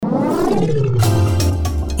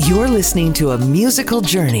You're listening to a musical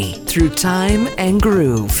journey through time and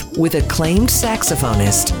groove with acclaimed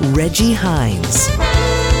saxophonist Reggie Hines.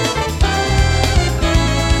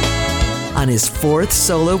 On his fourth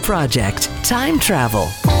solo project, Time Travel.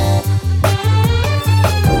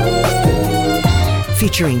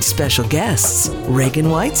 Featuring special guests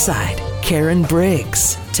Reagan Whiteside, Karen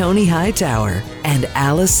Briggs, Tony Hightower, and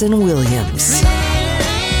Allison Williams.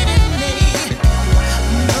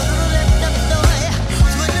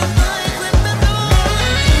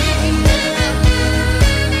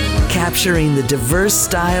 Capturing the diverse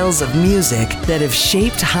styles of music that have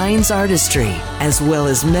shaped Hines' artistry, as well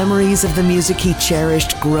as memories of the music he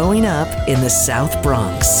cherished growing up in the South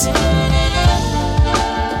Bronx.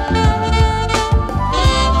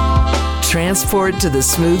 Transport to the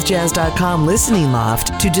smoothjazz.com listening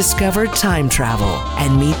loft to discover Time Travel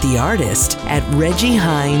and meet the artist at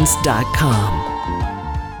reggiehines.com.